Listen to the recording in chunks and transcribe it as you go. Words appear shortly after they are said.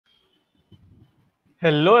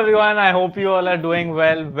Hello everyone, I hope you all are doing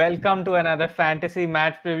well. Welcome to another fantasy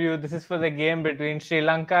match preview. This is for the game between Sri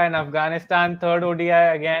Lanka and Afghanistan, third ODI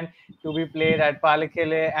again to be played at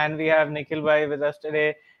Palakhele, and we have Nikhil Bhai with us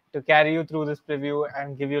today to carry you through this preview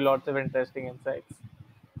and give you lots of interesting insights.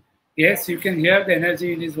 Yes, you can hear the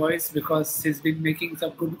energy in his voice because he's been making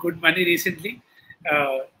some good money recently.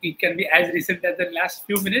 It can be as recent as the last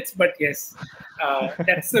few minutes, but yes,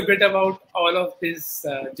 that's a bit about all of these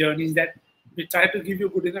journeys that we try to give you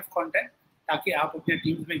good enough content ताकि आप अपने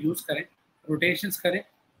team में use करें, rotations करें,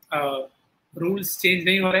 rules change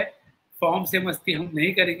नहीं हो रहे, form से मस्ती हम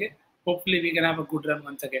नहीं करेंगे. Hopefully we can have a good run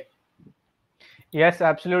once again. Yes,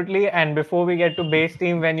 absolutely. And before we get to base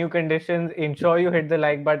team venue conditions, ensure you hit the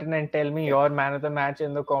like button and tell me your man of the match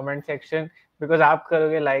in the comment section. Because आप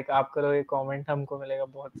करोगे like, आप करोगे comment, हमको मिलेगा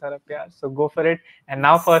बहुत सारा प्यार. So go for it. And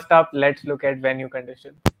now first up, let's look at venue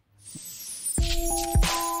conditions.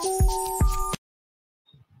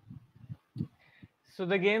 So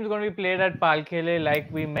the game is going to be played at Palkhele,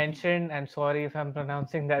 like we mentioned, and sorry if I'm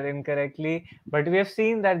pronouncing that incorrectly, but we have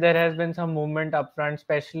seen that there has been some movement up front,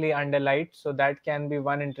 especially under lights, so that can be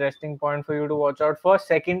one interesting point for you to watch out for.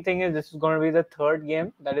 Second thing is this is going to be the third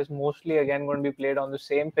game that is mostly again going to be played on the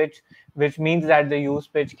same pitch, which means that the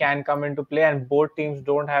used pitch can come into play, and both teams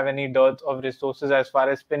don't have any dearth of resources as far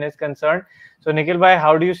as spin is concerned. So Nikhil bhai,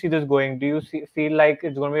 how do you see this going? Do you feel like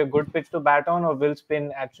it's going to be a good pitch to bat on, or will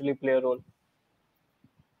spin actually play a role?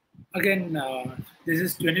 Again, this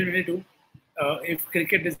is 2022. If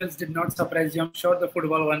cricket results did not surprise you, I'm sure the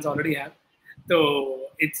football ones already have. So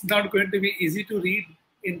it's not going to be easy to read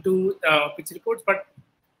into pitch reports. But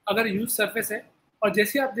अगर use surface है और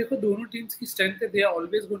जैसे आप देखो दोनों teams की strength है, they are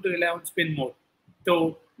always going to rely on spin more.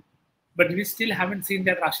 So, but we still haven't seen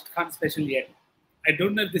that Rashid Khan special yet. I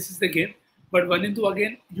don't know if this is the game, but one into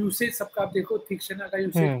again usage सबका आप देखो Thiksana का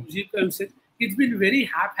usage, Mujib का usage. It's been very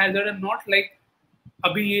haphazard and not like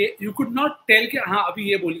अभी ये you could not tell कि हाँ अभी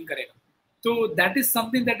ये bowling करेगा. So that is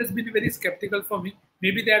something that has been very skeptical for me.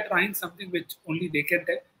 Maybe they are trying something which only they can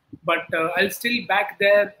tell. But I'll still back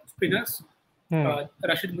their spinners,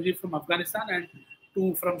 Rashid Mujib from Afghanistan and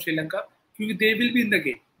 2 from Sri Lanka, क्योंकि they will be in the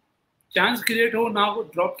game. Chance create हो ना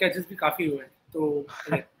हो, drop catches भी काफी हुए. तो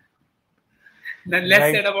then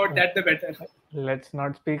less said about that, the better. Let's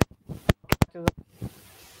not speak.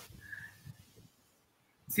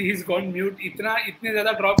 See, he's gone mute. इतने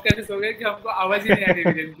ज़्यादा drop catches हो गए कि हमको आवाज ही नहीं आ रही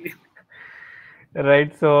villain.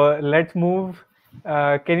 Right, so let's move.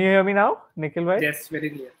 Can you hear me now, Nikhil bhai? Yes, very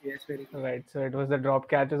clear. Yes, very clear. Right, so it was the drop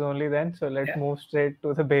catches only then. So let's move straight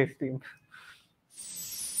to the base team.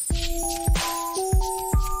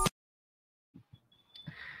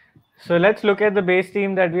 So let's look at the base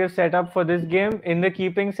team that we have set up for this game. In the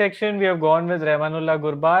keeping section, we have gone with Rehmanullah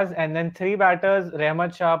Gurbaz and then 3 batters,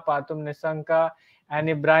 Rehmat Shah, Patum Nisanka and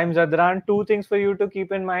Ibrahim Zadran. 2 things for you to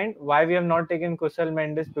keep in mind. Why we have not taken Kusal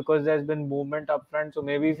Mendes, because there's been movement up front. So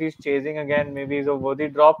maybe if he's chasing again, maybe he's a worthy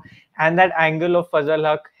drop. And that angle of Fazal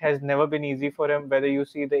Haq has never been easy for him, whether you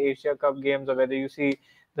see the Asia Cup games or whether you see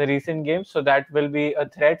the recent games. So that will be a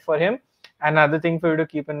threat for him. Another thing for you to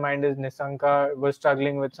keep in mind is Nisanka was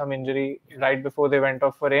struggling with some injury right before they went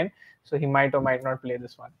off for rain. So he might or might not play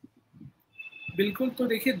this one. बिल्कुल. तो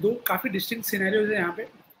देखिए दो काफी distinct scenarios है यहाँ पे.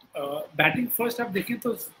 Batting first आप देखें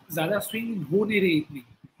तो ज्यादा स्विंग हो नहीं रही इतनी.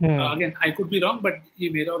 Again I could be wrong but ये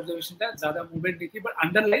मेरा ऑब्जर्वेशन था. ज्यादा मूवमेंट नहीं थी, but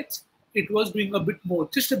under lights it was doing a bit more,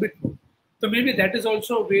 just a bit more. तो may be that is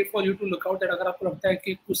also a way for you to look out that अगर आपको लगता है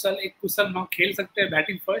कि कुशल नॉक खेल सकते हैं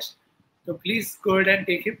बैटिंग फर्स्ट, तो please go ahead and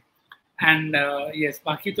take him. And yes,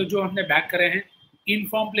 बाकी तो जो हमने बैक करे हैं in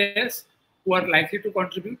form players who are likely to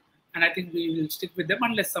contribute, and I think we will stick with them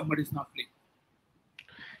unless somebody is not playing.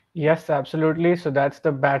 Yes, absolutely. So that's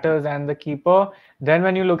the batters and the keeper. Then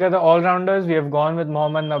when you look at the all-rounders, we have gone with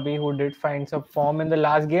Mohammad Nabi, who did find some form in the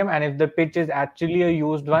last game. And if the pitch is actually a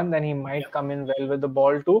used one, then he might come in well with the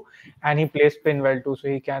ball too. And he plays spin well too. So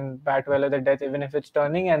he can bat well at the death even if it's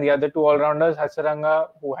turning. And the other 2 all-rounders, Hasaranga,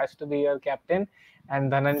 who has to be your captain,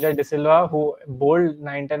 and Dhananjay De Silva, who bowled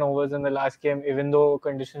 9-10 overs in the last game, even though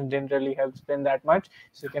conditions didn't really help spin that much.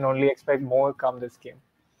 So you can only expect more come this game.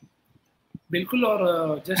 बिल्कुल.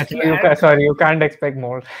 और sorry, you can't expect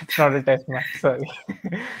more. It's not a test match. Sorry.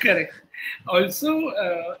 Correct. Also,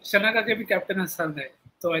 Shanaka के भी captain Hasan है,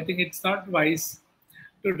 so I think it's not wise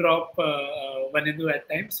to drop Vanindu at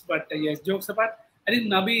times. But yes, jokes apart, I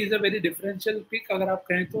think Nabi is a very differential pick. अगर आप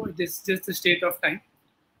कहें तो this is just the state of time.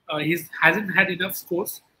 He hasn't had enough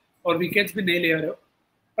scores और wickets भी नहीं ले रहे हो.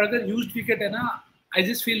 पर अगर used wicket है ना, I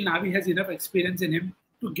just feel Nabi has enough experience in him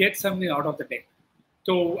to get something out of the deck.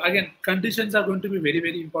 तो again conditions are going to be very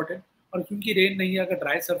very important. और क्योंकि रेन नहीं है, अगर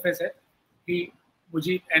ड्राई सरफेस है, ही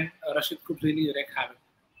Mujib and Rashid could really wreak havoc.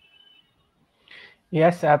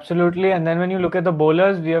 Yes, absolutely. And then when you look at the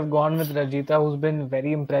bowlers, we have gone with Rajita, who's been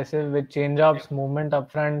very impressive with change-ups, movement up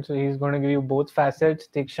front. So he's going to give you both facets.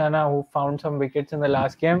 Tikshana, who found some wickets in the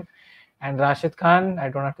last game, and Rashid Khan, I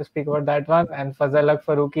don't have to speak about that one. And Fazal Haq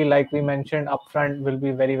Farooqi, like we mentioned, up front will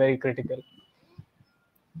be very, very critical.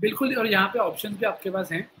 बिल्कुल और यहाँ पे options भी आपके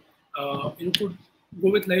पास हैं. You could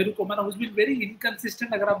go with Lahiru Kumara, who's been very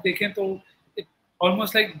inconsistent. अगर आप देखें तो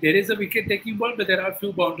almost like there is a wicket taking ball, but there are a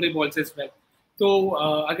few boundary balls as well.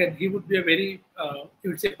 So again, he would be a very, you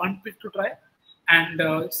would say, fun pick to try. And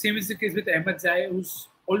same is the case with Ahmed Zai, who's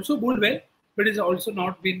also bowled well, but has also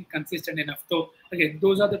not been consistent enough. So again,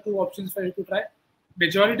 those are the two options for you to try.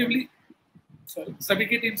 Majoritively, sorry, सभी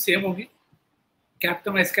की team same होगी.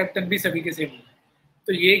 Captain vice captain भी सभी के same होंगे.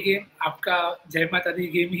 तो ये game आपका जय माता दी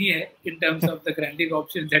गेम ही है in terms of the Grand League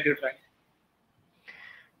options that you try.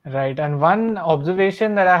 Right, and one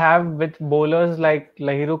observation that I have with bowlers like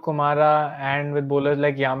Lahiru Kumara and with bowlers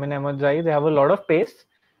like Yamin Ahmed Zai, they have a lot of pace,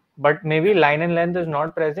 but maybe line and length is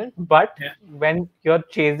not present. But when you're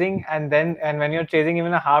chasing and when you're chasing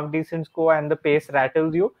even a half decent score and the pace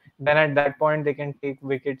rattles you, then at that point they can take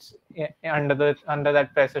wickets under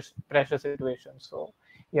that pressure situation. So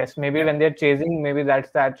yes, maybe when they're chasing, maybe that's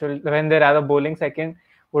the actual, when they're rather bowling second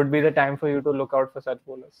would be the time for you to look out for such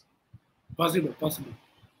bowlers. Possible.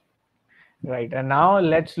 Right, and now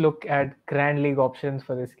let's look at Grand League options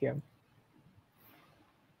for this game.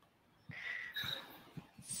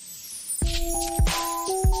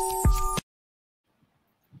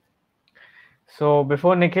 So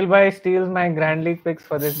before Nikhil Bhai steals my Grand League picks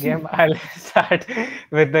for this game, I'll start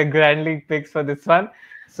with the Grand League picks for this one.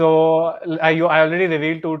 So I already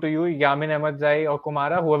revealed two to you, Yamin Ahmed Zai or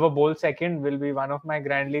Kumara. Whoever bowls second will be one of my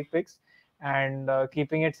Grand League picks. And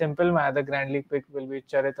keeping it simple, my other Grand League pick will be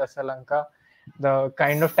Charit Asalanka. The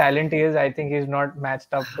kind of talent he is, I think he's not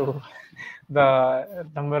matched up to the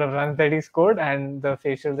number of runs that he scored, and the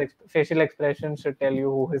facial expression should tell you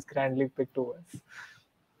who his Grand League pick to was.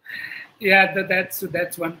 Yeah,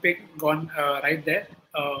 that's one pick gone right there.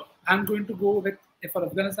 I'm going to go with, for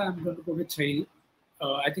Afghanistan, I'm going to go with Shahid.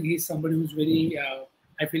 I think he's somebody who's very,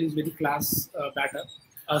 I feel he's very class batter.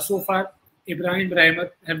 So far, Ibrahim Rahmat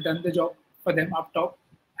have done the job for them up top.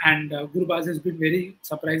 And Gurbaz has been very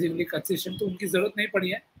surprisingly consistent. तो उनकी जरूरत नहीं पड़ी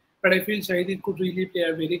है, but I feel Shahid could really play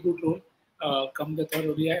a very good role come the third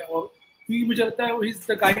ODI. और मुझे लगता है he's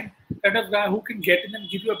the kind of guy who can get in and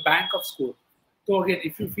give you a bank of score. So again,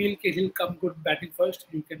 if you feel कि he'll come good batting first,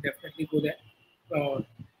 you can definitely go there.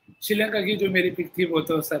 Sri Lanka की जो मेरी pick थी वो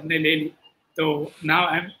तो सबने ले ली. So now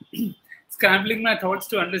I'm scrambling my thoughts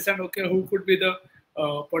to understand okay who could be the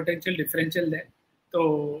potential differential there. तो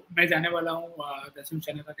मैं जाने वाला हूँ दसम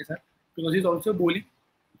चनेका के साथ because he's also bowling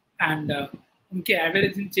and उनके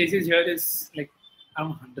average in chases here is like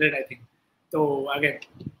around 100 I think. So again,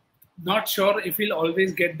 not sure if he'll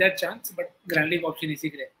always get that chance, but Grand League option इसी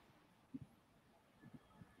के लिए.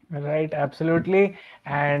 Right, absolutely.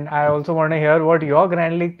 And I also want to hear what your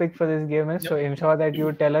Grand League pick for this game is. Yep. So ensure that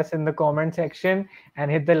you tell us in the comment section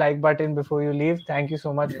and hit the like button before you leave. Thank you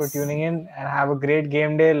so much for tuning in and have a great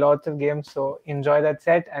game day. Lots of games. So enjoy that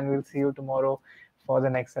set and we'll see you tomorrow for the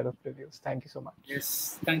next set of previews. Thank you so much.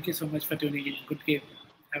 Yes, thank you so much for tuning in. Good game.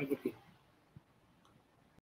 Have a good day.